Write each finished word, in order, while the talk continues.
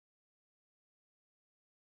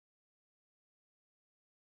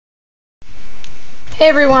Hey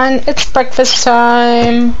everyone, it's breakfast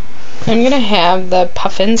time. I'm gonna have the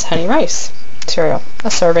Puffins honey rice cereal, a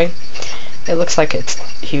serving. It looks like it's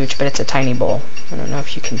huge, but it's a tiny bowl. I don't know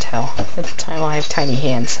if you can tell. At the time, I have tiny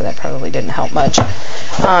hands, so that probably didn't help much.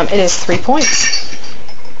 It is 3 points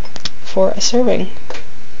for a serving.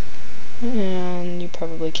 And you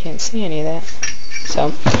probably can't see any of that. So,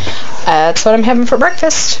 that's what I'm having for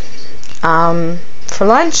breakfast. For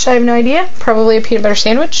lunch, I have no idea. Probably a peanut butter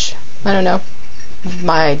sandwich. I don't know.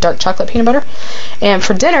 My dark chocolate peanut butter. And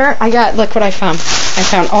for dinner, I got, look what I found. I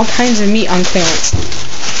found all kinds of meat on clearance.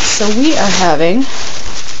 So we are having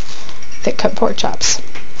thick cut pork chops.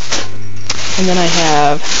 And then I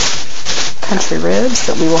have country ribs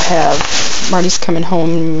that we will have. Marty's coming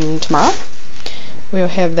home tomorrow. We will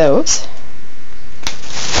have those.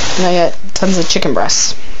 And I got tons of chicken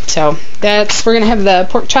breasts. So that's, we're going to have the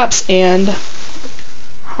pork chops and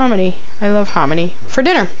hominy. I love hominy for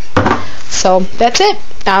dinner. So that's it.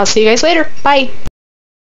 I'll see you guys later. Bye.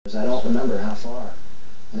 I don't remember how far.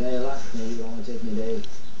 And then you left. Maybe it'll only take me a day.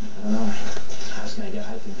 I don't know. I was going to get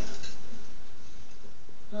hiking.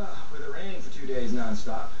 With it raining for 2 days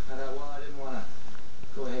nonstop, I thought, well, I didn't want to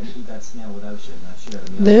go ahead and eat that snail without you. And that share a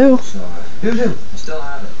meal. Boo. So, I still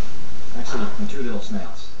have it. Actually, my 2 little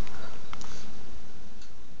snails.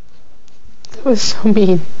 That was so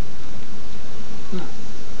mean.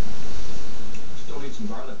 Still need some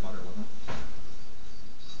garlic butter with them.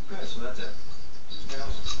 Okay, so that's it.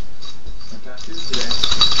 Snails, some cashews today,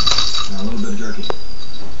 and a little bit of jerky.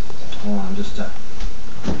 Hold on, just.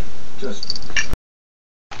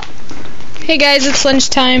 Hey guys, it's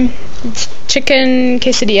lunchtime. It's chicken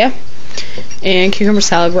quesadilla and cucumber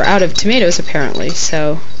salad. We're out of tomatoes apparently,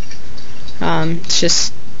 so it's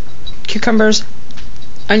just cucumbers,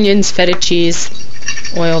 onions, feta cheese,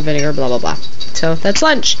 oil, vinegar, blah blah blah. So that's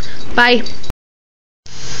lunch. Bye.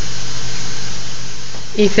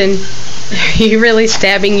 Ethan, are you really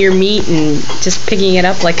stabbing your meat and just picking it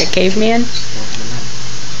up like a caveman?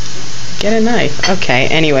 Get a knife. Okay,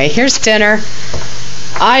 anyway, here's dinner.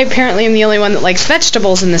 I apparently am the only one that likes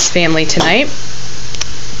vegetables in this family tonight.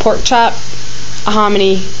 Pork chop,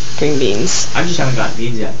 hominy, green beans. I just haven't got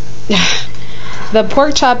beans yet. The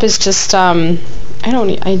pork chop is just, I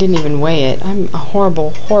didn't even weigh it. I'm a horrible,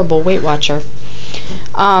 horrible Weight Watcher.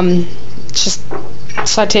 Just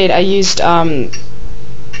sauteed. I used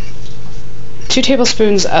 2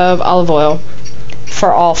 tablespoons of olive oil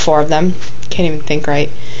for all 4 of them. Can't even think right.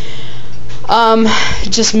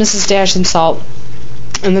 Just Mrs. Dash and salt.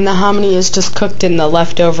 And then the hominy is just cooked in the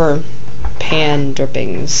leftover pan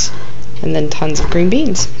drippings. And then tons of green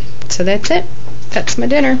beans. So that's it. That's my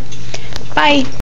dinner. Bye.